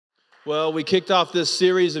Well, we kicked off this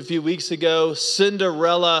series a few weeks ago,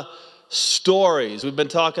 Cinderella Stories. We've been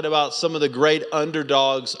talking about some of the great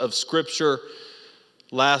underdogs of Scripture.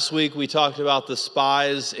 Last week, we talked about the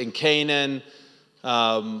spies in Canaan.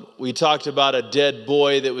 We talked about a dead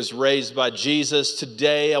boy that was raised by Jesus.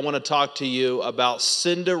 Today, I want to talk to you about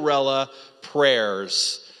Cinderella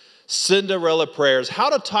prayers. Cinderella prayers. How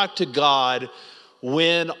to talk to God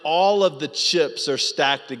when all of the chips are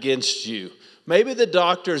stacked against you. Maybe the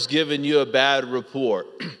doctor's given you a bad report.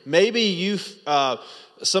 Maybe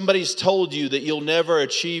somebody's told you that you'll never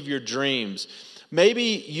achieve your dreams. Maybe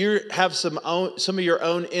you have some of your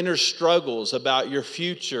own inner struggles about your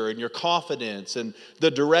future and your confidence and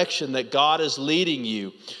the direction that God is leading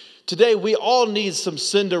you. Today, we all need some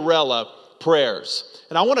Cinderella prayers.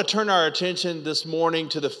 And I want to turn our attention this morning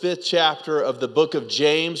to the 5th chapter of the book of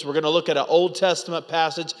James. We're going to look at an Old Testament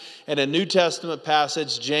passage and a New Testament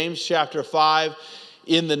passage, James chapter 5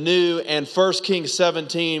 in the New and 1 Kings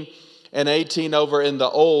 17 and 18 over in the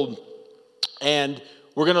Old. And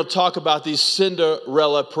we're going to talk about these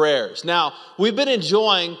Cinderella prayers. Now, we've been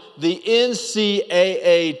enjoying the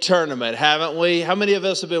NCAA tournament, haven't we? How many of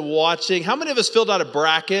us have been watching? How many of us filled out a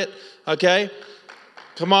bracket? Okay.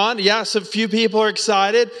 Come on. Yes, a few people are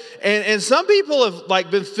excited. And some people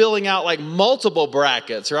have been filling out multiple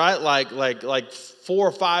brackets, right? Like 4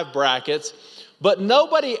 or 5 brackets. But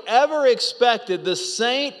nobody ever expected the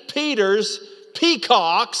St. Peter's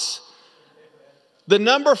Peacocks, the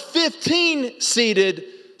number 15 seeded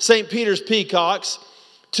St. Peter's Peacocks,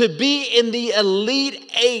 to be in the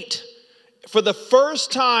Elite 8. For the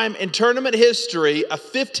first time in tournament history, a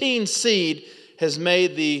 15 seed has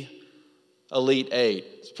made the Elite 8.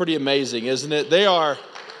 It's pretty amazing, isn't it? They are,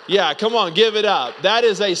 come on, give it up. That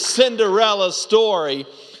is a Cinderella story.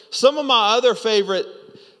 Some of my other favorite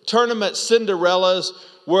tournament Cinderellas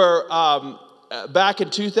were back in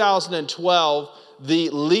 2012, the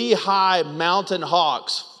Lehigh Mountain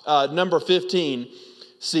Hawks, number 15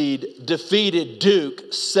 seed, defeated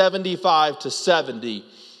Duke 75-70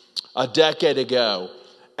 a decade ago.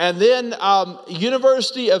 And then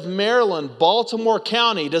University of Maryland, Baltimore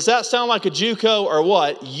County. Does that sound like a JUCO or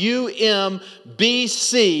what? UMBC.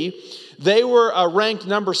 They were ranked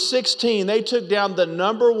number 16. They took down the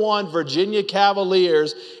number 1 Virginia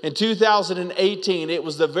Cavaliers in 2018. It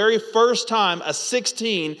was the very first time a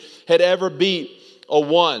 16 had ever beat a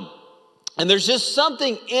 1. And there's just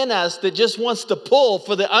something in us that just wants to pull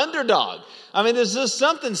for the underdog. I mean, there's just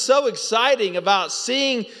something so exciting about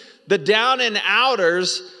seeing the down and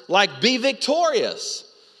outers be victorious.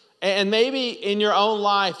 And maybe in your own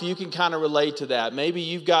life you can kind of relate to that. Maybe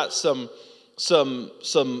you've got some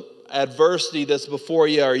adversity that's before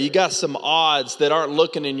you, or you got some odds that aren't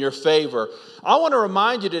looking in your favor. I want to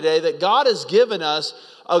remind you today that God has given us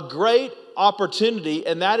a great opportunity,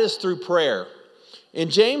 and that is through prayer. In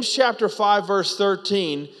James chapter 5 verse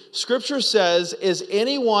 13, Scripture says, "Is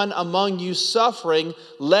anyone among you suffering?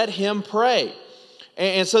 Let him pray."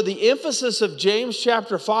 And so the emphasis of James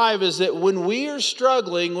chapter 5 is that when we are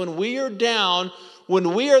struggling, when we are down,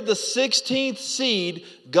 when we are the 16th seed,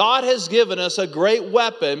 God has given us a great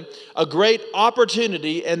weapon, a great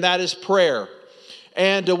opportunity, and that is prayer.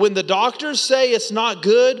 And when the doctors say it's not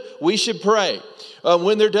good, we should pray.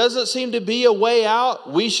 When there doesn't seem to be a way out,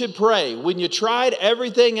 we should pray. When you tried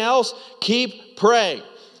everything else, keep praying.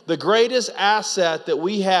 The greatest asset that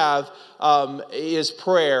we have is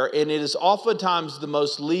prayer, and it is oftentimes the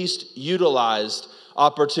most least utilized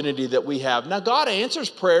opportunity that we have. Now, God answers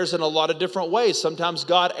prayers in a lot of different ways. Sometimes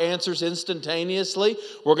God answers instantaneously.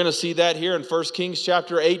 We're going to see that here in 1 Kings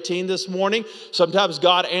chapter 18 this morning. Sometimes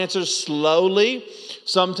God answers slowly.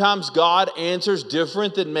 Sometimes God answers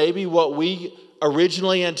different than maybe what we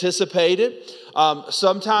originally anticipated.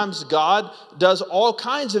 Sometimes God does all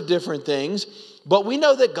kinds of different things. But we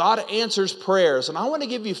know that God answers prayers. And I want to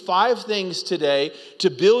give you 5 things today to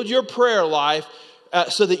build your prayer life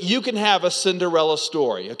so that you can have a Cinderella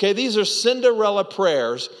story. Okay, these are Cinderella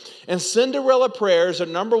prayers. And Cinderella prayers are,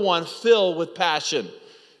 number 1, filled with passion.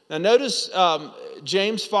 Now notice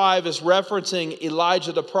James 5 is referencing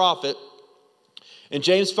Elijah the prophet. In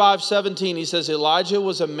James 5:17, he says, Elijah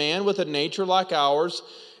was a man with a nature like ours,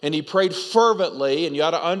 and he prayed fervently, and you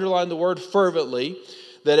ought to underline the word fervently,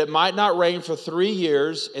 that it might not rain for 3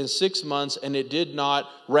 years and 6 months, and it did not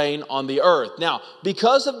rain on the earth. Now,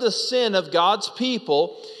 because of the sin of God's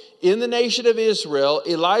people in the nation of Israel,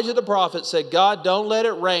 Elijah the prophet said, God, don't let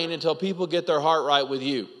it rain until people get their heart right with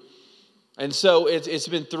you. And so it's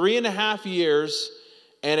been 3.5 years,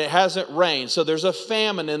 and it hasn't rained. So there's a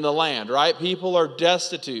famine in the land, right? People are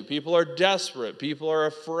destitute. People are desperate. People are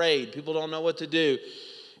afraid. People don't know what to do.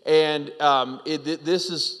 And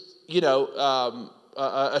this is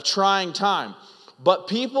a trying time. But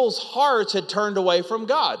people's hearts had turned away from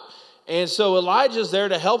God. And so Elijah's there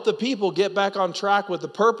to help the people get back on track with the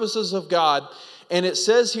purposes of God. And it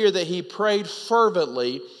says here that he prayed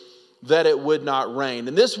fervently that it would not rain.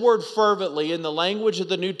 And this word fervently in the language of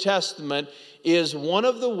the New Testament is one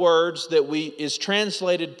of the words that is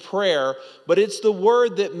translated prayer, but it's the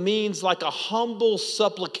word that means like a humble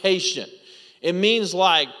supplication. It means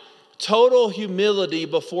like total humility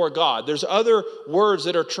before God. There's other words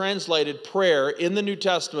that are translated prayer in the New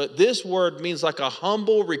Testament. This word means like a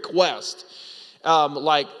humble request,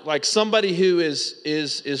 like somebody who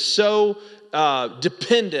is so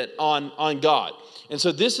dependent on God. And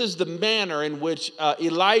so this is the manner in which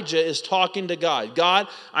Elijah is talking to God. God,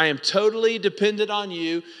 I am totally dependent on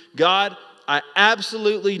you. God, I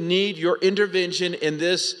absolutely need your intervention in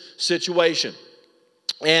this situation.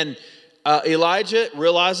 And Elijah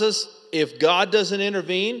realizes if God doesn't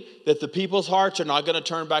intervene, that the people's hearts are not going to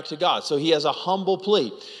turn back to God. So he has a humble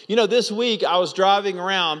plea. This week I was driving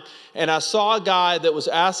around and I saw a guy that was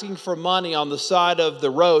asking for money on the side of the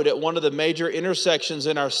road at one of the major intersections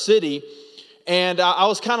in our city. And I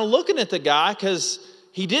was kind of looking at the guy because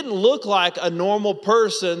he didn't look like a normal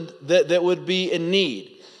person that would be in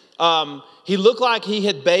need. He looked like he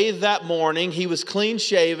had bathed that morning. He was clean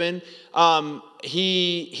shaven.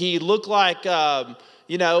 He looked like,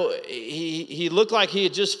 he looked like he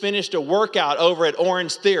had just finished a workout over at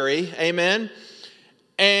Orange Theory. Amen.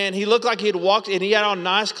 And he looked like he had walked, and he had on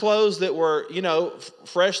nice clothes that were,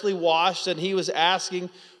 freshly washed, and he was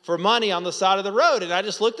asking for money on the side of the road. And I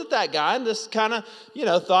just looked at that guy and just kind of,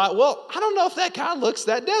 thought, well, I don't know if that guy looks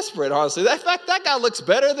that desperate, honestly. In fact, that guy looks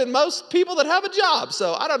better than most people that have a job,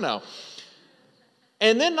 so I don't know.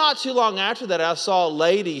 And then not too long after that, I saw a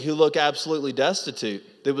lady who looked absolutely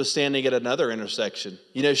destitute that was standing at another intersection.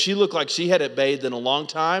 She looked like she hadn't bathed in a long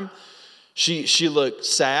time. She looked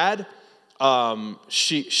sad.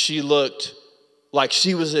 She looked like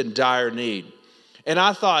she was in dire need. And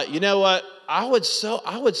I thought, you know what? I would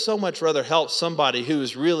so much rather help somebody who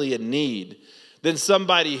is really in need than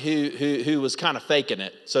somebody who was kind of faking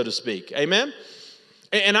it, so to speak. Amen?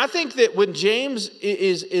 And I think that when James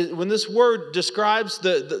when this word describes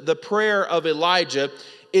the prayer of Elijah,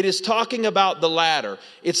 it is talking about the latter.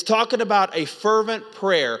 It's talking about a fervent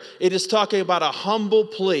prayer. It is talking about a humble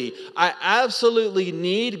plea. I absolutely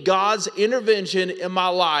need God's intervention in my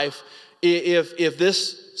life if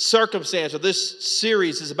this circumstance or this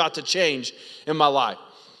series is about to change in my life.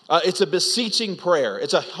 It's a beseeching prayer.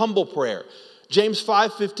 It's a humble prayer. James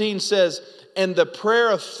 5:15 says, and the prayer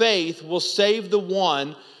of faith will save the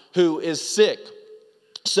one who is sick.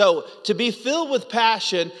 So to be filled with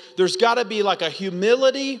passion, there's got to be like a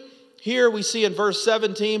humility. Here we see in verse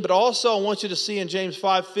 17, but also I want you to see in James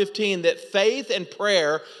 5:15 that faith and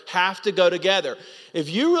prayer have to go together. If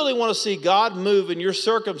you really want to see God move in your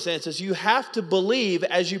circumstances, you have to believe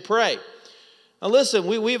as you pray. Now listen,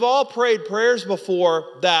 we've all prayed prayers before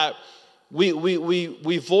that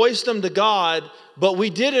we voiced them to God, but we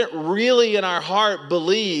didn't really in our heart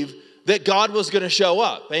believe that God was going to show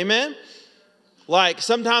up. Amen? Like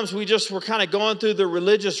sometimes we just were kind of going through the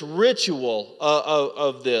religious ritual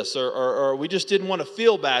of this, or we just didn't want to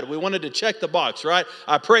feel bad. We wanted to check the box, right?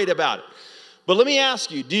 I prayed about it. But let me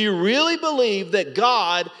ask you, do you really believe that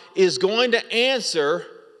God is going to answer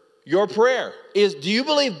your prayer? Do you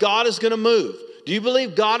believe God is going to move? Do you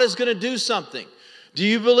believe God is going to do something? Do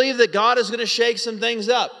you believe that God is going to shake some things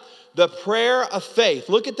up? The prayer of faith.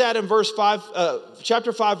 Look at that in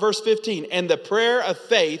chapter 5, verse 15. And the prayer of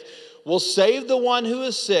faith will save the one who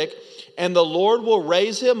is sick, and the Lord will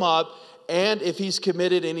raise him up, and if he's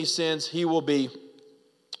committed any sins, he will be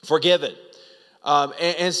forgiven.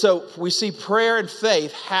 And so we see prayer and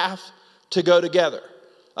faith have to go together.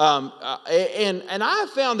 And I have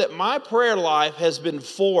found that my prayer life has been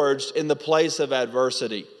forged in the place of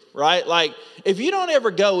adversity, right? Like, if you don't ever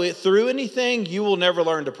go through anything, you will never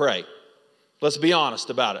learn to pray. Let's be honest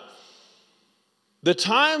about it. The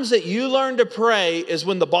times that you learn to pray is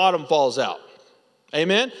when the bottom falls out.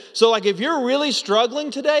 Amen? So like if you're really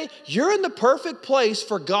struggling today, you're in the perfect place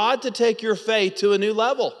for God to take your faith to a new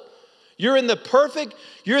level. You're in the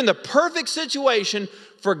perfect situation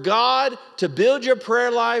for God to build your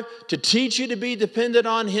prayer life, to teach you to be dependent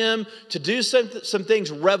on Him, to do some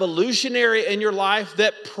things revolutionary in your life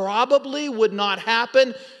that probably would not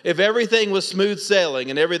happen if everything was smooth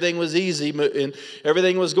sailing and everything was easy and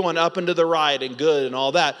everything was going up and to the right and good and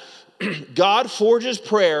all that. God forges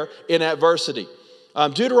prayer in adversity.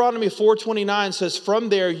 Deuteronomy 4:29 says, "From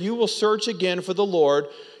there you will search again for the Lord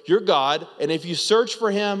your God, and if you search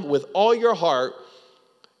for Him with all your heart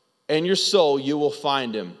and your soul, you will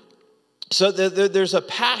find Him." So there's a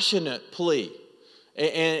passionate plea.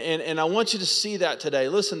 And I want you to see that today.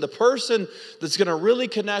 Listen, the person that's going to really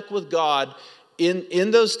connect with God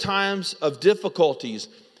in those times of difficulties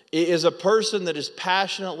is a person that is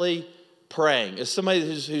passionately praying. It's somebody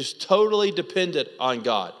who's totally dependent on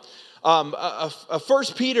God. 1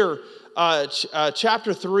 Peter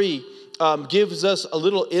chapter 3 gives us a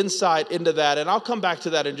little insight into that, and I'll come back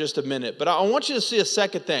to that in just a minute. But I want you to see a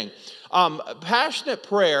second thing. Passionate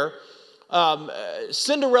prayer,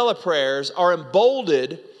 Cinderella prayers are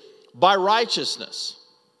emboldened by righteousness.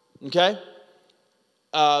 Okay?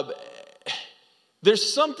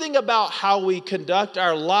 There's something about how we conduct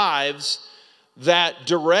our lives that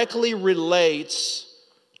directly relates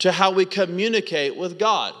to how we communicate with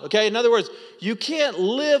God. Okay? In other words, you can't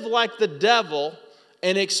live like the devil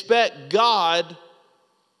and expect God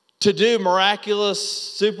to do miraculous,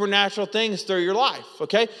 supernatural things through your life.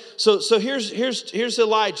 Okay? So here's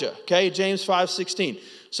Elijah. Okay? James 5:16.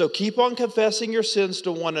 So keep on confessing your sins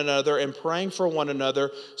to one another and praying for one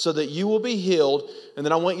another so that you will be healed. And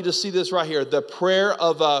then I want you to see this right here. The prayer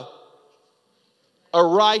of a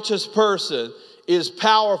righteous person is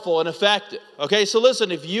powerful and effective. Okay, so listen,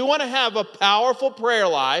 if you want to have a powerful prayer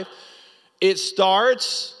life, it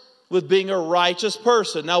starts with being a righteous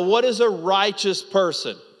person. Now, what is a righteous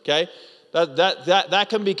person? Okay, that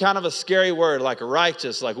can be kind of a scary word, like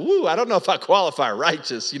righteous, like, woo, I don't know if I qualify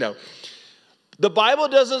righteous, The Bible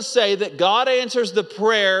doesn't say that God answers the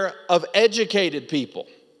prayer of educated people.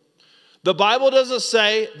 The Bible doesn't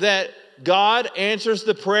say that God answers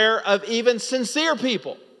the prayer of even sincere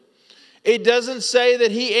people. It doesn't say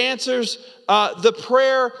that he answers the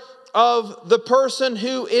prayer of the person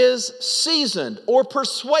who is seasoned or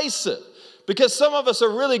persuasive. Because some of us are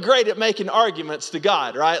really great at making arguments to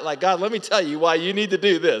God, right? Like, God, let me tell you why you need to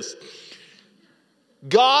do this.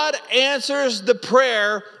 God answers the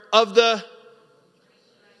prayer of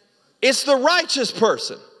it's the righteous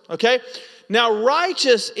person, okay? Now,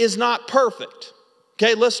 righteous is not perfect,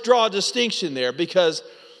 okay? Let's draw a distinction there because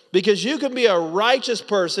you can be a righteous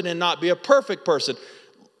person and not be a perfect person.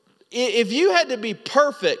 If you had to be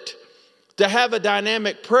perfect to have a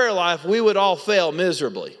dynamic prayer life, we would all fail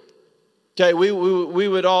miserably, okay? We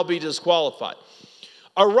would all be disqualified.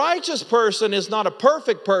 A righteous person is not a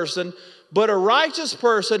perfect person, but a righteous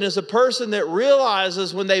person is a person that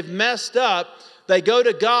realizes when they've messed up, they go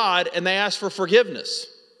to God and they ask for forgiveness.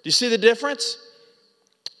 Do you see the difference?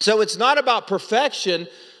 So it's not about perfection,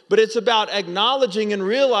 but it's about acknowledging and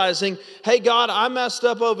realizing, hey, God, I messed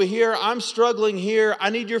up over here. I'm struggling here. I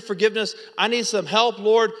need your forgiveness. I need some help,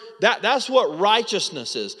 Lord. That's what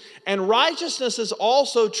righteousness is. And righteousness is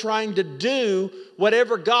also trying to do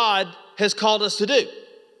whatever God has called us to do.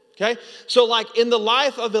 Okay? So like in the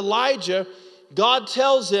life of Elijah, God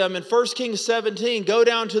tells him in 1 Kings 17, go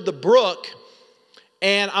down to the brook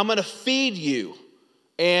and I'm going to feed you.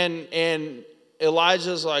 And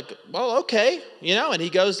Elijah's like, well, okay, and he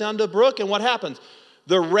goes down to the brook, and what happens?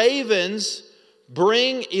 The ravens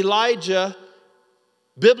bring Elijah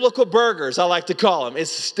biblical burgers, I like to call them.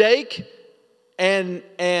 It's steak and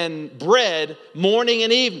bread morning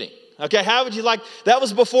and evening. Okay, how would you like? That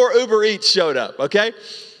was before Uber Eats showed up, okay?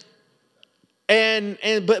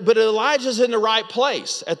 But Elijah's in the right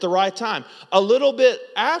place at the right time. A little bit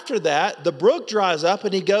after that, the brook dries up,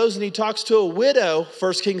 and he goes and he talks to a widow,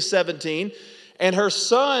 1 Kings 17, and her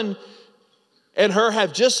son and her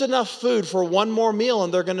have just enough food for one more meal,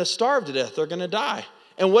 and they're going to starve to death. They're going to die.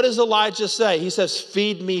 And what does Elijah say? He says,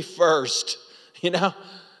 feed me first,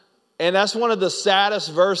 And that's one of the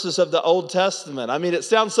saddest verses of the Old Testament. I mean, it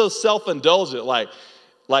sounds so self-indulgent, like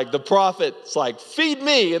the prophet's like, feed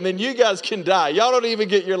me, and then you guys can die. Y'all don't even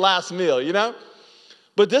get your last meal,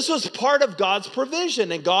 But this was part of God's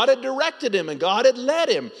provision, and God had directed him, and God had led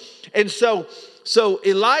him. And so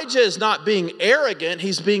Elijah is not being arrogant,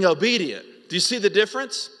 he's being obedient. Do you see the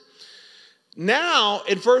difference? Now,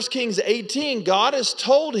 in 1 Kings 18, God has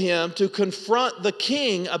told him to confront the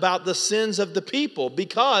king about the sins of the people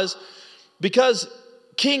because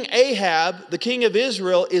King Ahab, the king of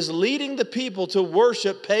Israel, is leading the people to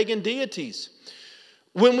worship pagan deities.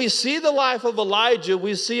 When we see the life of Elijah,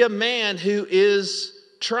 we see a man who is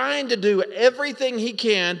trying to do everything he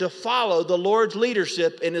can to follow the Lord's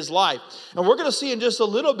leadership in his life. And we're going to see in just a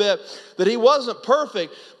little bit that he wasn't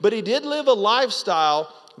perfect, but he did live a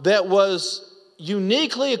lifestyle that was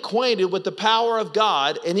uniquely acquainted with the power of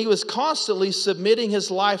God, and he was constantly submitting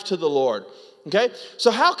his life to the Lord. Okay,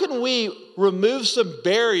 so how can we remove some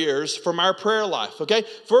barriers from our prayer life? Okay,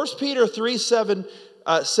 1 Peter 3:7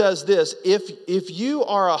 says this, if you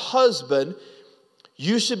are a husband,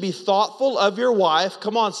 You should be thoughtful of your wife.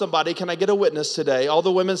 Come on, somebody. Can I get a witness today? All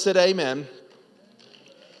the women said amen.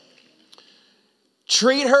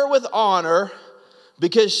 Treat her with honor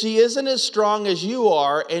because she isn't as strong as you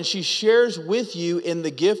are and she shares with you in the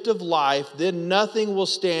gift of life. Then nothing will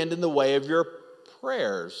stand in the way of your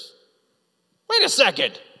prayers. Wait a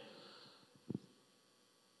second.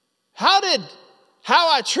 How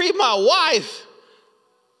I treat my wife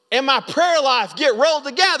and my prayer life get rolled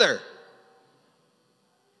together?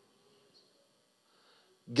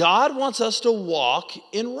 God wants us to walk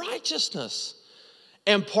in righteousness.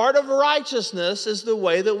 And part of righteousness is the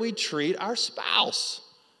way that we treat our spouse.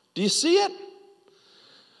 Do you see it?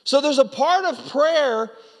 So there's a part of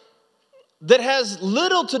prayer that has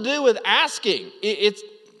little to do with asking.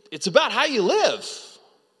 It's about how you live.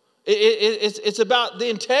 It's about the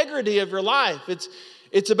integrity of your life.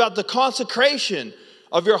 It's about the consecration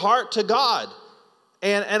of your heart to God.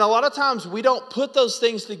 And a lot of times we don't put those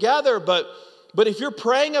things together, but if you're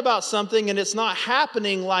praying about something and it's not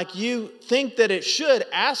happening like you think that it should,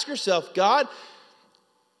 ask yourself, God,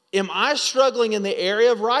 am I struggling in the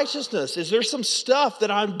area of righteousness? Is there some stuff that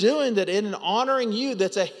I'm doing that in honoring you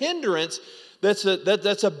that's a hindrance, that's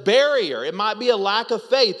a barrier? It might be a lack of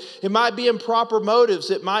faith. It might be improper motives.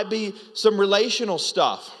 It might be some relational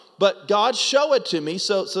stuff. But God, show it to me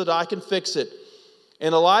so that I can fix it.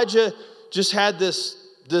 And Elijah just had this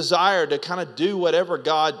desire to kind of do whatever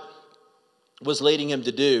God was leading him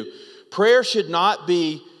to do. Prayer should not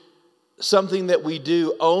be something that we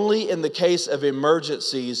do only in the case of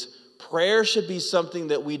emergencies. Prayer should be something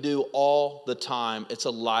that we do all the time. It's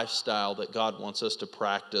a lifestyle that God wants us to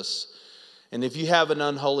practice. And if you have an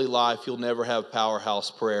unholy life, you'll never have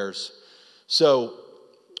powerhouse prayers. So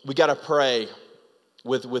we got to pray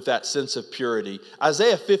with that sense of purity.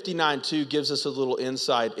 Isaiah 59:2 gives us a little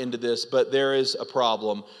insight into this, but there is a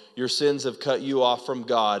problem. Your sins have cut you off from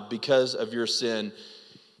God. Because of your sin,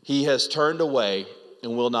 he has turned away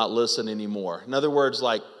and will not listen anymore. In other words,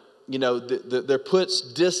 there puts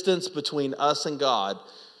distance between us and God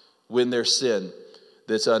when there's sin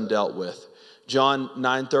that's undealt with. John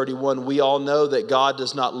 9:31, we all know that God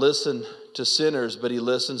does not listen to sinners, but he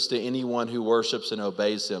listens to anyone who worships and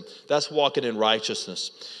obeys him. That's walking in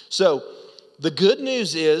righteousness. So the good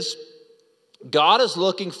news is God is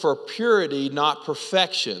looking for purity, not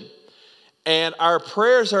perfection. And our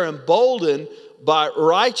prayers are emboldened by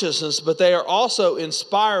righteousness, but they are also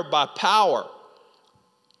inspired by power.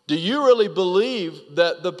 Do you really believe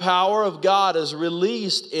that the power of God is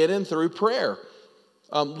released in and through prayer?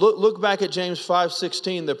 Look back at James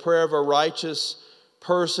 5:16. The prayer of a righteous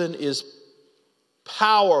person is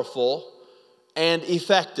powerful and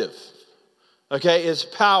effective. Okay, it's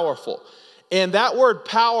powerful. And that word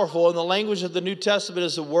powerful in the language of the New Testament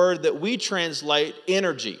is a word that we translate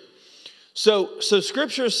energy. So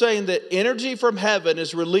Scripture is saying that energy from heaven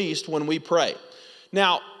is released when we pray.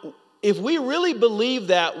 Now, if we really believe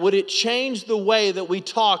that, would it change the way that we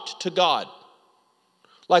talked to God?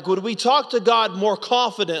 Like, would we talk to God more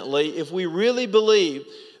confidently if we really believe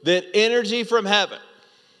that energy from heaven,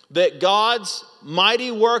 that God's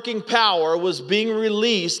mighty working power was being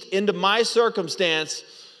released into my circumstance?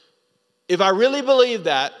 If I really believe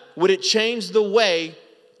that, would it change the way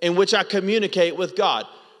in which I communicate with God?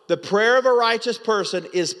 The prayer of a righteous person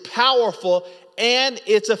is powerful and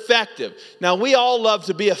it's effective. Now, we all love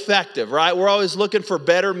to be effective, right? We're always looking for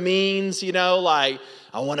better means, like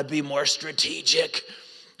I want to be more strategic.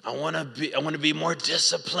 I want to be more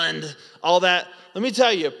disciplined, all that. Let me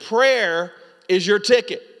tell you, prayer is your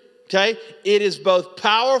ticket, okay? It is both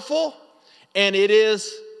powerful and it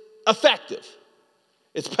is effective.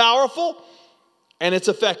 It's powerful and it's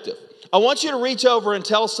effective. I want you to reach over and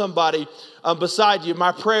tell somebody beside you,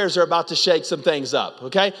 my prayers are about to shake some things up,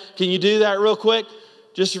 okay? Can you do that real quick?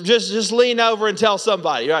 Just lean over and tell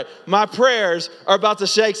somebody, all right? My prayers are about to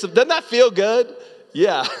shake some. Doesn't that feel good?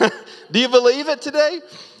 Yeah. Do you believe it today?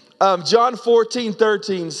 John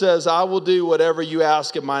 14:13 says, I will do whatever you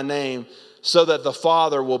ask in my name so that the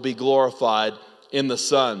Father will be glorified in the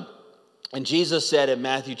Son. And Jesus said in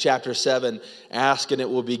Matthew chapter 7, ask and it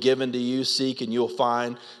will be given to you, seek and you'll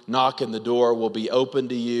find, knock and the door will be open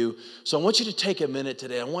to you. So I want you to take a minute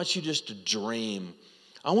today. I want you just to dream.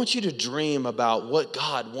 I want you to dream about what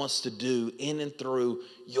God wants to do in and through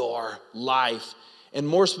your life. And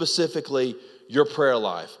more specifically, your prayer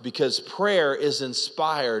life. Because prayer is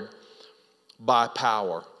inspired by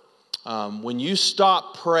power. When you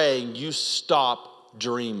stop praying, you stop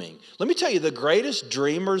dreaming. Let me tell you, the greatest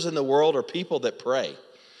dreamers in the world are people that pray.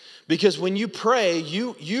 Because when you pray,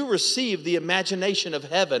 you receive the imagination of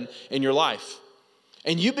heaven in your life.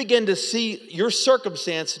 And you begin to see your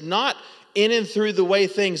circumstance not in and through the way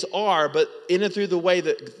things are, but in and through the way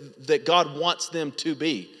that God wants them to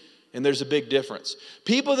be. And there's a big difference.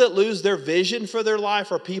 People that lose their vision for their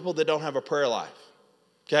life are people that don't have a prayer life.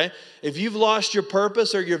 Okay? If you've lost your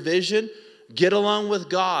purpose or your vision, get along with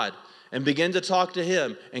God and begin to talk to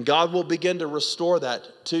Him, and God will begin to restore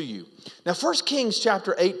that to you. Now, 1 Kings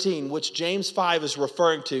chapter 18, which James 5 is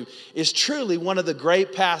referring to, is truly one of the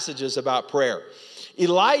great passages about prayer.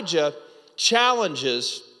 Elijah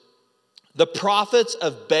challenges the prophets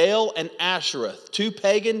of Baal and Ashereth, two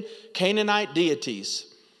pagan Canaanite deities,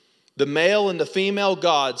 the male and the female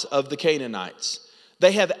gods of the Canaanites.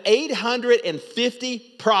 They have 850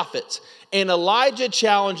 prophets, and Elijah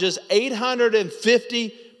challenges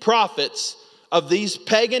 850 prophets of these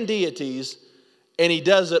pagan deities, and he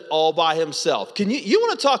does it all by himself. You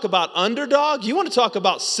want to talk about underdog? You want to talk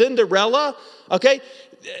about Cinderella? Okay,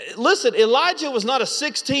 listen, Elijah was not a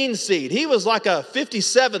 16 seed. He was like a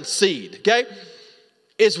 57th seed, okay?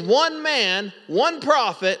 It's one man, one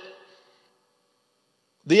prophet.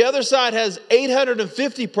 The other side has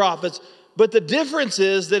 850 prophets, but the difference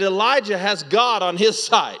is that Elijah has God on his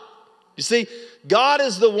side. You see, God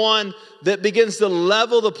is the one that begins to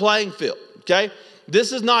level the playing field, okay?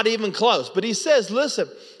 This is not even close. But he says, listen,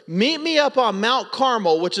 meet me up on Mount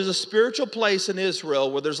Carmel, which is a spiritual place in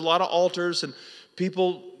Israel where there's a lot of altars and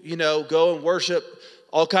people, go and worship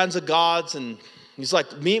all kinds of gods. And he's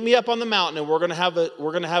like, meet me up on the mountain and we're going to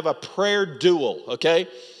have a prayer duel, okay?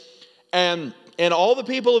 And all the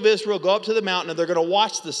people of Israel go up to the mountain and they're going to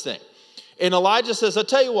watch this thing. And Elijah says, I'll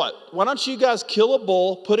tell you what, why don't you guys kill a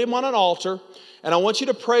bull, put him on an altar, and I want you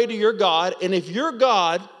to pray to your God. And if your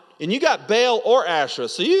God, and you got Baal or Asherah,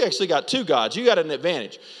 so you actually got two gods, you got an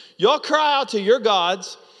advantage. Y'all cry out to your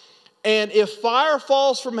gods, and if fire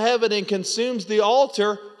falls from heaven and consumes the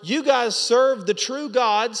altar, you guys serve the true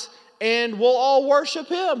gods, and we'll all worship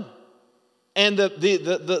him. And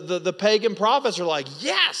the pagan prophets are like,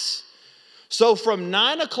 yes. So from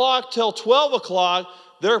 9 o'clock till 12 o'clock,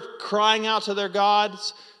 they're crying out to their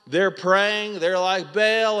gods. They're praying. They're like,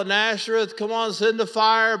 Baal and Ashereth, come on, send the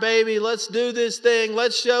fire, baby. Let's do this thing.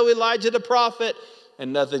 Let's show Elijah the prophet.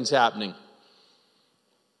 And nothing's happening.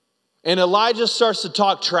 And Elijah starts to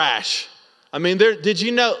talk trash. I mean, did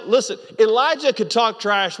you know? Listen, Elijah could talk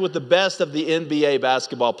trash with the best of the NBA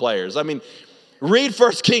basketball players. I mean, read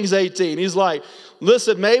 1 Kings 18. He's like,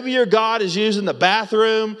 listen, maybe your God is using the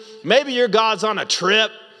bathroom. Maybe your God's on a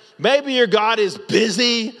trip. Maybe your God is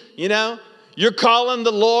busy, You're calling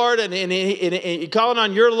the Lord and you're calling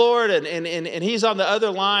on your Lord and he's on the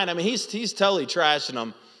other line. I mean, he's totally trashing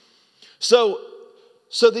them. So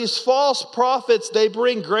these false prophets, they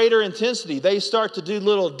bring greater intensity. They start to do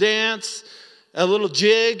little dance, a little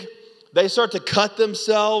jig. They start to cut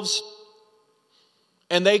themselves.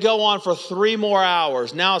 And they go on for 3 more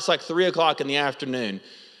hours. Now it's like 3 o'clock in the afternoon.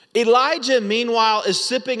 Elijah, meanwhile, is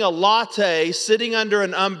sipping a latte, sitting under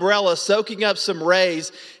an umbrella, soaking up some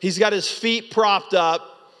rays. He's got his feet propped up.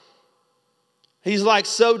 He's like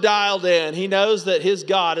so dialed in. He knows that his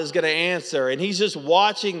God is going to answer. And he's just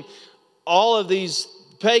watching all of these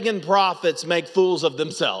pagan prophets make fools of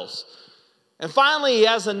themselves. And finally, he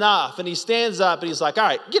has enough. And he stands up and he's like, all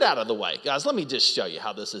right, get out of the way, guys. Let me just show you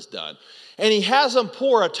how this is done. And he has them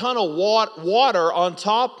pour a ton of water on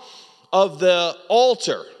top of the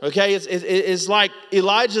altar, okay? It's like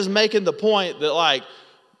Elijah's making the point that, like,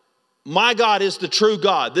 my God is the true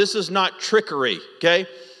God. This is not trickery, okay?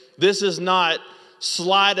 This is not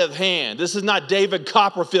sleight of hand. This is not David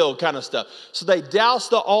Copperfield kind of stuff. So they douse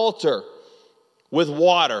the altar with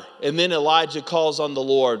water, and then Elijah calls on the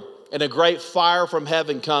Lord, and a great fire from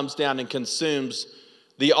heaven comes down and consumes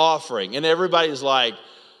the offering. And everybody's like,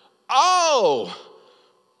 oh,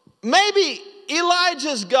 maybe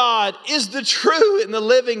Elijah's God is the true and the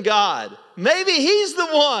living God. Maybe he's the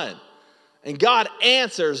one. And God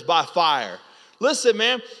answers by fire. Listen,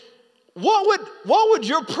 man, what would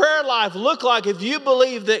your prayer life look like if you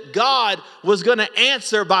believed that God was going to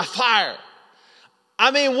answer by fire?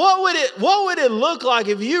 I mean, what would it look like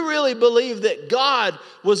if you really believed that God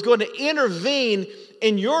was going to intervene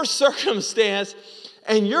in your circumstance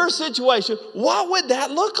and your situation? What would that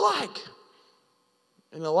look like?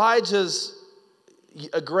 And Elijah's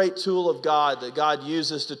a great tool of God that God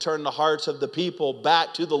uses to turn the hearts of the people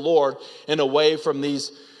back to the Lord and away from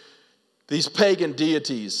these pagan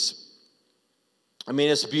deities. I mean,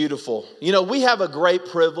 it's beautiful. We have a great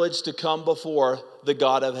privilege to come before the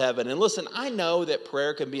God of heaven. And listen, I know that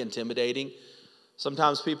prayer can be intimidating.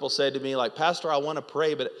 Sometimes people say to me, like, Pastor, I want to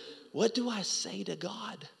pray, but what do I say to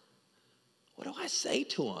God? What do I say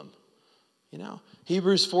to him? You know,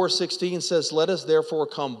 Hebrews 4:16 says, let us therefore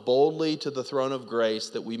come boldly to the throne of grace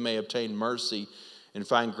that we may obtain mercy and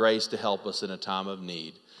find grace to help us in a time of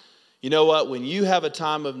need. You know what? When you have a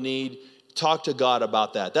time of need, talk to God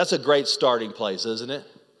about that. That's a great starting place, isn't it?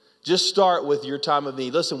 Just start with your time of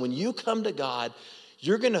need. Listen, when you come to God,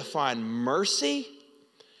 you're going to find mercy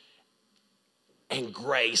and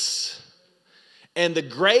grace. And the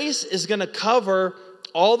grace is going to cover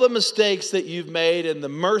all the mistakes that you've made, and the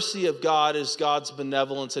mercy of God is God's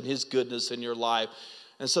benevolence and his goodness in your life.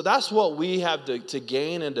 And so that's what we have to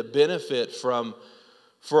gain and to benefit from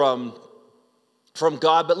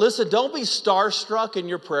God. But listen, don't be starstruck in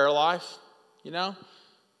your prayer life, you know?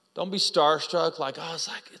 Don't be starstruck like, oh,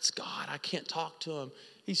 it's God. I can't talk to him.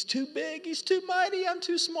 He's too big. He's too mighty. I'm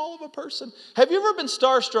too small of a person. Have you ever been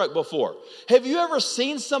starstruck before? Have you ever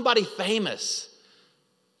seen somebody famous?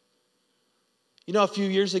 You know, a few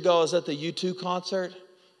years ago, I was at the U2 concert,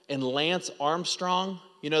 and Lance Armstrong,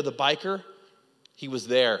 you know, the biker, he was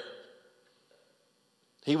there.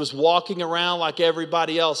 He was walking around like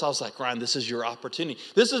everybody else. I was like, Ryan, this is your opportunity.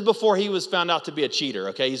 This is before he was found out to be a cheater,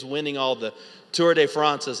 okay? He's winning all the Tour de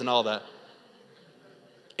France and all that.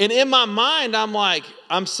 And in my mind,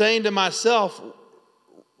 I'm saying to myself,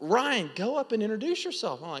 Ryan, go up and introduce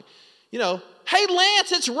yourself. I'm like, you know, hey,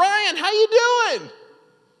 Lance, it's Ryan. How you doing?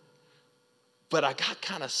 But I got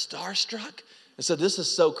kind of starstruck. And so this is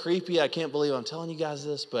so creepy. I can't believe I'm telling you guys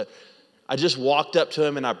this, but I just walked up to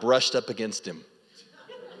him and I brushed up against him.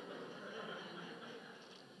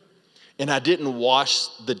 And I didn't wash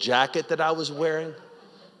the jacket that I was wearing.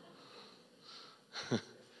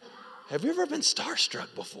 Have you ever been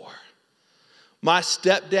starstruck before? My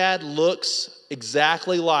stepdad looks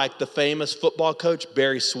exactly like the famous football coach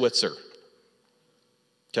Barry Switzer.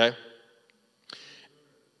 Okay?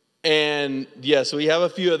 And yes, we have a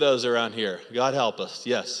few of those around here. God help us,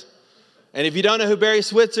 yes. And if you don't know who Barry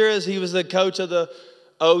Switzer is, he was the coach of the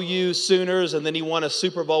OU Sooners, and then he won a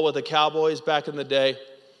Super Bowl with the Cowboys back in the day.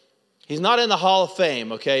 He's not in the Hall of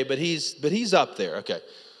Fame, okay, but he's up there, okay.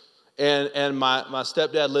 And my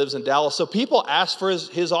stepdad lives in Dallas, so people ask for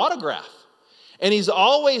his autograph. And he's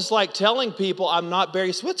always like telling people, I'm not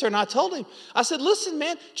Barry Switzer. And I told him, I said, listen,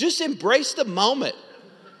 man, just embrace the moment.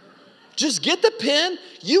 Just get the pen.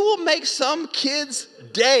 You will make some kid's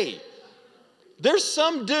day. There's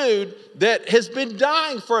some dude that has been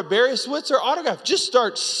dying for a Barry Switzer autograph. Just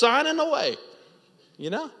start signing away, you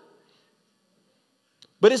know?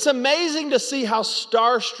 But it's amazing to see how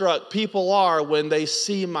starstruck people are when they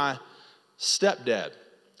see my stepdad.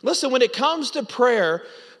 Listen, when it comes to prayer,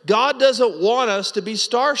 God doesn't want us to be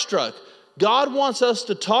starstruck. God wants us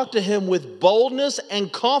to talk to him with boldness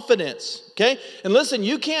and confidence, okay? And listen,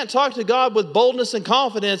 you can't talk to God with boldness and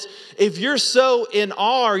confidence if you're so in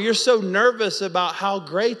awe or you're so nervous about how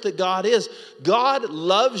great that God is. God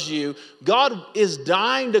loves you. God is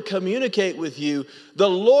dying to communicate with you. The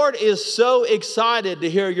Lord is so excited to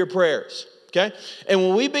hear your prayers, okay? And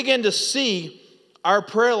when we begin to see our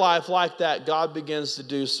prayer life like that, God begins to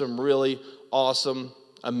do some really awesome,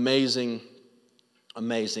 amazing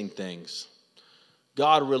things.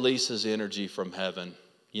 God releases energy from heaven,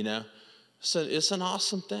 you know. So it's an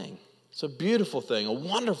awesome thing. It's a beautiful thing, a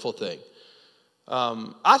wonderful thing.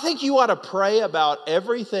 I think you ought to pray about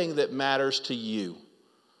everything that matters to you.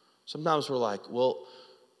 Sometimes we're like, well,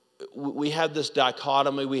 we have this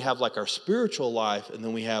dichotomy. We have like our spiritual life, and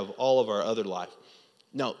then we have all of our other life.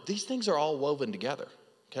 No, these things are all woven together,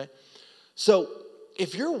 okay? So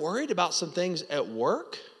if you're worried about some things at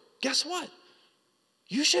work, guess what?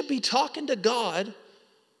 You should be talking to God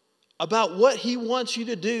about what he wants you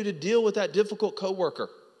to do to deal with that difficult coworker,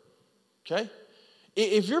 okay?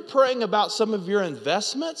 If you're praying about some of your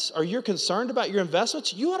investments or you're concerned about your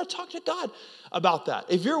investments, you ought to talk to God about that.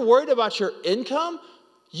 If you're worried about your income,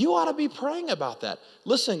 you ought to be praying about that.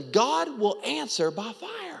 Listen, God will answer by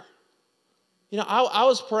fire. You know, I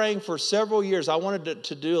was praying for several years. I wanted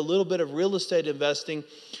to do a little bit of real estate investing,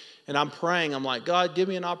 and I'm praying. I'm like, God, give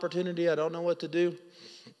me an opportunity. I don't know what to do.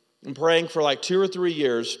 I'm praying for like 2 or 3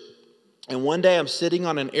 years, and one day I'm sitting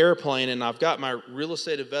on an airplane, and I've got my real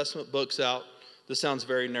estate investment books out. This sounds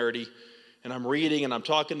very nerdy, and I'm reading, and I'm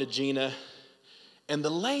talking to Gina, and the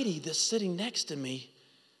lady that's sitting next to me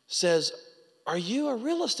says, are you a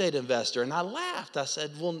real estate investor? And I laughed. I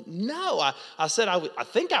said, well, no. I said, I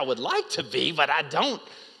think I would like to be, but I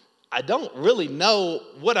don't really know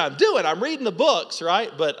what I'm doing. I'm reading the books,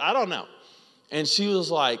 right? But I don't know. And she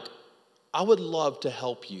was like, I would love to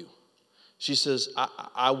help you. She says,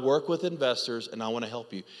 I work with investors and I want to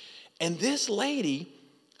help you. And this lady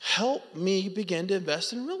help me begin to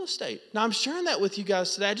invest in real estate. Now, I'm sharing that with you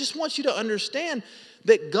guys today. I just want you to understand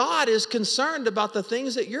that God is concerned about the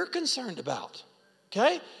things that you're concerned about,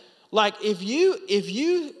 okay? Like if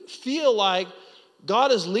you feel like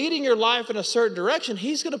God is leading your life in a certain direction,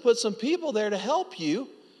 he's going to put some people there to help you.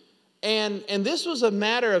 And this was a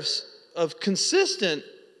matter of consistent,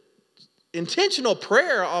 intentional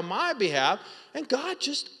prayer on my behalf, and God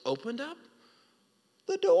just opened up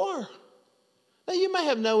the door. Now, you may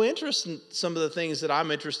have no interest in some of the things that I'm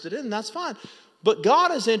interested in, and that's fine. But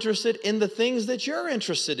God is interested in the things that you're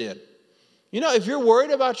interested in. You know, if you're worried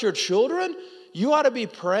about your children, you ought to be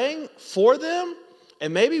praying for them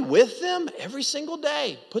and maybe with them every single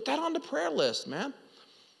day. Put that on the prayer list, man.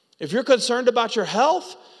 If you're concerned about your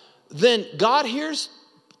health, then God hears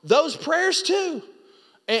those prayers too.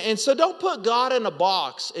 And so don't put God in a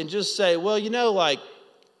box and just say, well, you know, like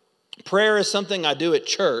prayer is something I do at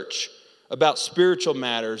church about spiritual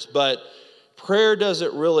matters, but prayer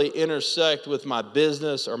doesn't really intersect with my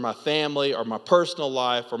business or my family or my personal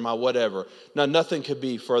life or my whatever. Now, nothing could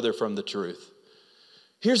be further from the truth.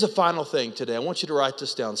 Here's a final thing today. I want you to write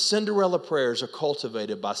this down. Cinderella prayers are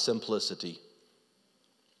cultivated by simplicity.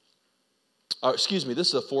 This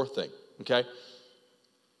is the fourth thing, okay?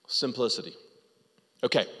 Simplicity.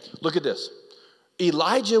 Okay, look at this.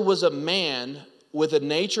 Elijah was a man with a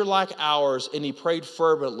nature like ours, and he prayed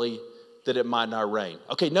fervently that it might not rain.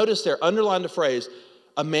 Okay, notice there, underline the phrase,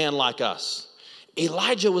 a man like us.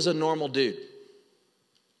 Elijah was a normal dude.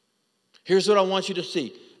 Here's what I want you to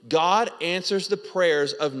see. God answers the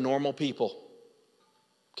prayers of normal people.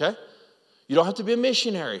 Okay? You don't have to be a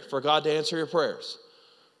missionary for God to answer your prayers.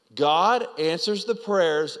 God answers the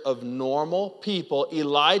prayers of normal people.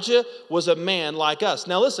 Elijah was a man like us.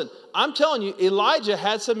 Now listen, I'm telling you, Elijah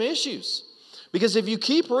had some issues. Because if you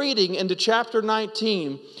keep reading into chapter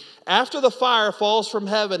 19, after the fire falls from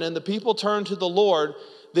heaven and the people turn to the Lord,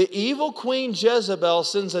 the evil queen Jezebel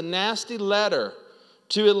sends a nasty letter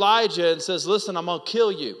to Elijah and says, listen, I'm going to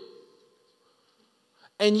kill you.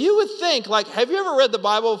 And you would think, like, have you ever read the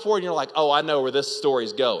Bible before and you're like, oh, I know where this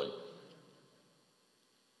story's going?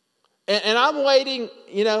 And I'm waiting,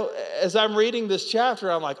 you know, as I'm reading this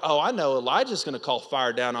chapter, I'm like, oh, I know Elijah's going to call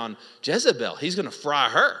fire down on Jezebel. He's going to fry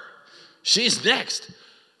her. She's next.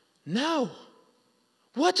 No.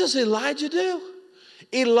 What does Elijah do?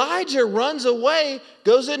 Elijah runs away,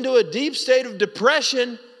 goes into a deep state of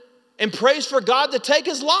depression, and prays for God to take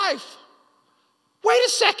his life. Wait a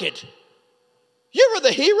second. You were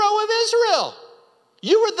the hero of Israel.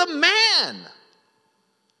 You were the man.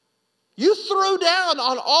 You threw down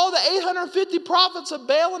on all the 850 prophets of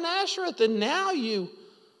Baal and Ashereth, and now you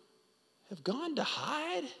have gone to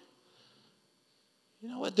hide. You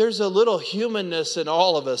know what? There's a little humanness in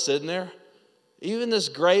all of us, isn't there? Even this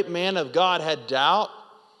great man of God had doubt.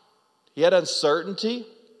 He had uncertainty.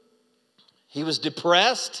 He was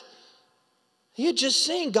depressed. He had just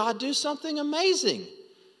seen God do something amazing.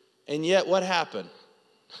 And yet what happened?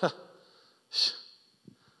 He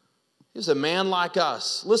was a man like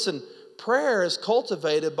us. Listen, prayer is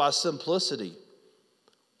cultivated by simplicity.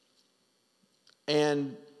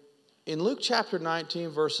 And in Luke chapter 19,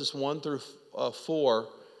 verses 1 through 4,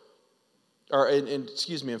 or in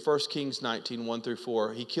 1 Kings 19, 1 through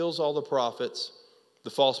 4, he kills all the prophets, the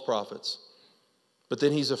false prophets. But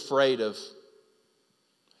then he's afraid of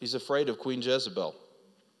Queen Jezebel.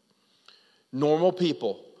 Normal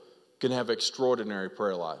people can have extraordinary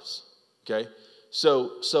prayer lives. Okay?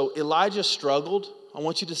 So Elijah struggled. I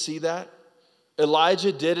want you to see that.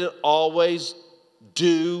 Elijah didn't always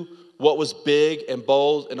do what was big and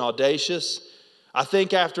bold and audacious. I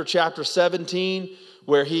think after chapter 17,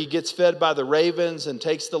 where he gets fed by the ravens and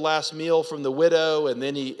takes the last meal from the widow, and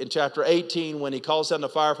then in chapter 18, when he calls down the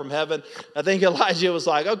fire from heaven, I think Elijah was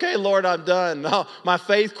like, okay, Lord, I'm done. No, my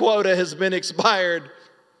faith quota has been expired.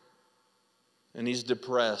 And he's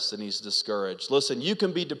depressed and he's discouraged. Listen, you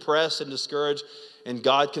can be depressed and discouraged, and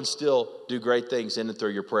God can still do great things in and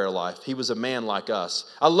through your prayer life. He was a man like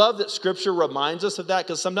us. I love that Scripture reminds us of that,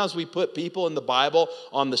 because sometimes we put people in the Bible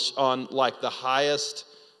on like the highest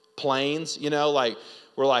planes. You know, like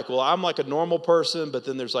we're like, well, I'm like a normal person, but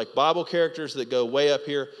then there's like Bible characters that go way up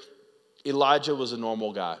here. Elijah was a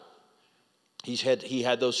normal guy. He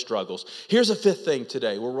had those struggles. Here's a fifth thing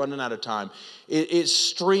today. We're running out of time. It's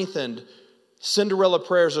strengthened. Cinderella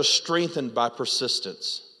prayers are strengthened by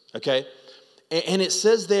persistence, okay? And it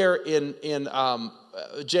says there in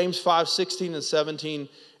James 5, 16 and 17,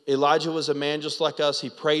 Elijah was a man just like us.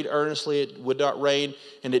 He prayed earnestly, it would not rain,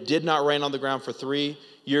 and it did not rain on the ground for 3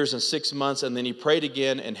 years and 6 months. And then he prayed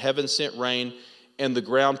again, and heaven sent rain, and the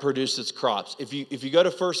ground produced its crops. If you go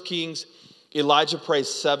to 1 Kings Elijah prays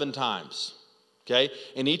 7 times. Okay?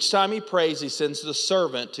 And each time he prays, he sends the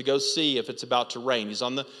servant to go see if it's about to rain. He's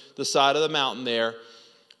on the side of the mountain there.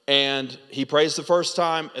 And he prays the first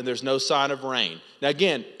time, and there's no sign of rain. Now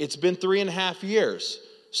again, it's been 3.5 years.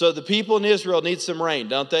 So the people in Israel need some rain,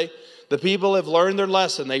 don't they? The people have learned their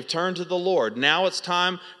lesson. They've turned to the Lord. Now it's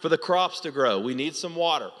time for the crops to grow. We need some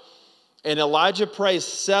water. And Elijah prays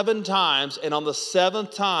 7 times, and on the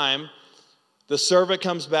 7th time, the servant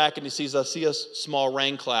comes back and he sees, I see a small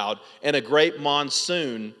rain cloud, and a great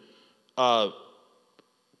monsoon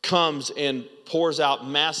comes and pours out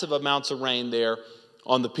massive amounts of rain there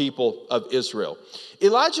on the people of Israel.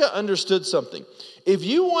 Elijah understood something. If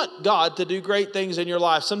you want God to do great things in your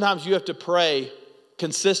life, sometimes you have to pray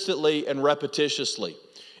consistently and repetitiously.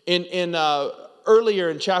 Earlier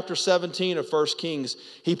in chapter 17 of 1 Kings,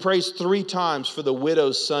 he prays 3 times for the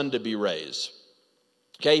widow's son to be raised.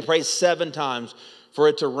 Okay, he prays 7 times for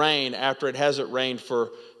it to rain after it hasn't rained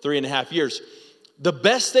for 3.5 years. The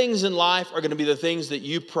best things in life are going to be the things that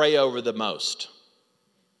you pray over the most.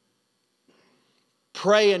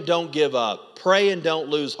 Pray and don't give up. Pray and don't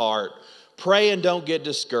lose heart. Pray and don't get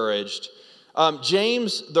discouraged.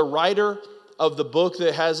 James, the writer of the book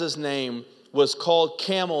that has his name, was called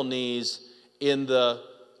camel knees in the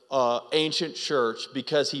ancient church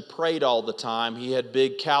because he prayed all the time. He had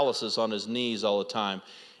big calluses on his knees all the time.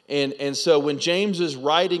 And so when James is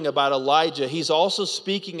writing about Elijah, he's also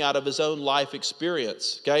speaking out of his own life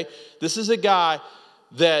experience, okay? This is a guy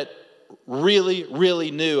that really,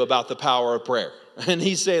 really knew about the power of prayer. And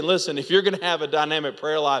he's saying, listen, if you're going to have a dynamic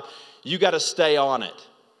prayer life, you got to stay on it.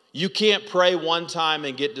 You can't pray one time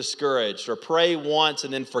and get discouraged, or pray once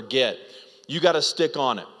and then forget. You got to stick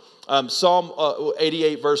on it. Psalm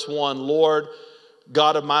 88 verse 1, Lord,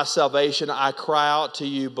 God of my salvation, I cry out to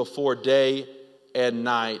you before day and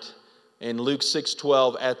night. In Luke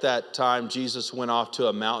 6:12, at that time, Jesus went off to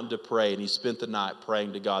a mountain to pray, and he spent the night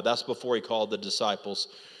praying to God. That's before he called the disciples.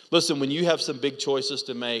 Listen, when you have some big choices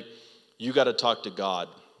to make, you got to talk to God.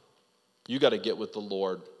 You got to get with the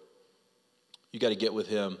Lord. You got to get with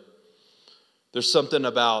him. There's something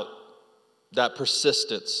about that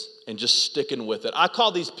persistence and just sticking with it. I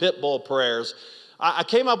call these pit bull prayers. I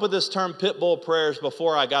came up with this term pit bull prayers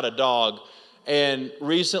before I got a dog. And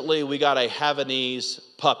recently we got a Havanese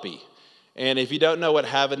puppy. And if you don't know what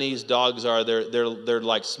Havanese dogs are, they're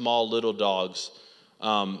like small little dogs. We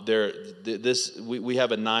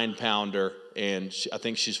have a 9-pounder, and I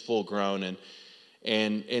think she's full grown,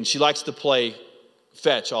 and she likes to play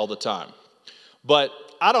fetch all the time. But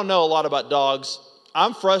I don't know a lot about dogs.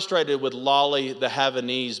 I'm frustrated with Lolly, the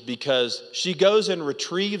Havanese, because she goes and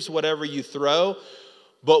retrieves whatever you throw,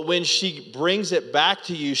 but when she brings it back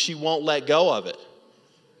to you, she won't let go of it.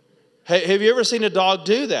 Hey, have you ever seen a dog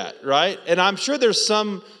do that, right? And I'm sure there's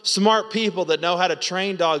some smart people that know how to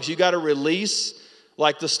train dogs. You got to release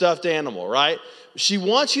like the stuffed animal, right? She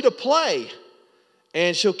wants you to play,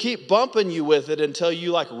 and she'll keep bumping you with it until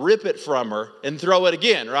you like rip it from her and throw it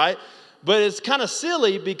again, right? But it's kind of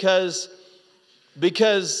silly because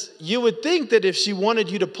you would think that if she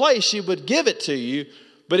wanted you to play, she would give it to you.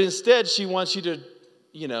 But instead, she wants you to,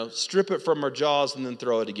 strip it from her jaws and then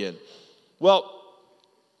throw it again. Well,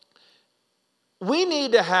 we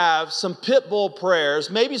need to have some pit bull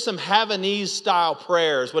prayers, maybe some Havanese style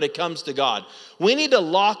prayers when it comes to God. We need to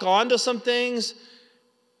lock onto some things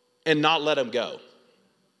and not let them go.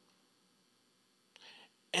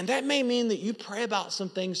 And that may mean that you pray about some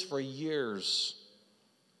things for years.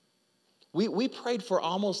 We prayed for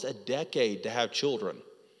almost a decade to have children.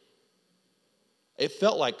 It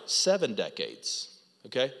felt like 7 decades,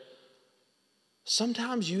 okay?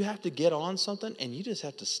 Sometimes you have to get on something and you just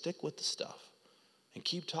have to stick with the stuff and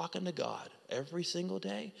keep talking to God every single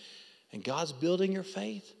day. And God's building your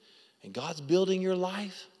faith, and God's building your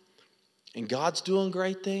life, and God's doing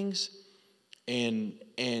great things. And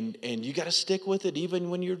you got to stick with it even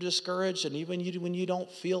when you're discouraged, and even when you don't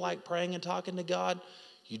feel like praying and talking to God.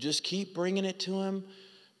 You just keep bringing it to him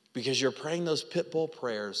because you're praying those pit bull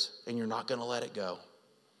prayers and you're not going to let it go.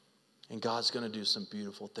 And God's going to do some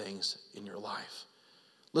beautiful things in your life.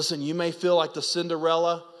 Listen, you may feel like the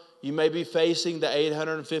Cinderella. You may be facing the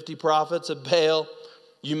 850 prophets of Baal.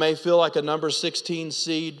 You may feel like a number 16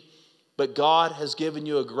 seed. But God has given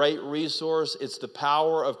you a great resource. It's the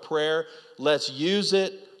power of prayer. Let's use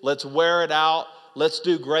it. Let's wear it out. Let's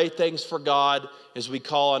do great things for God as we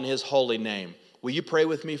call on his holy name. Will you pray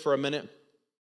with me for a minute?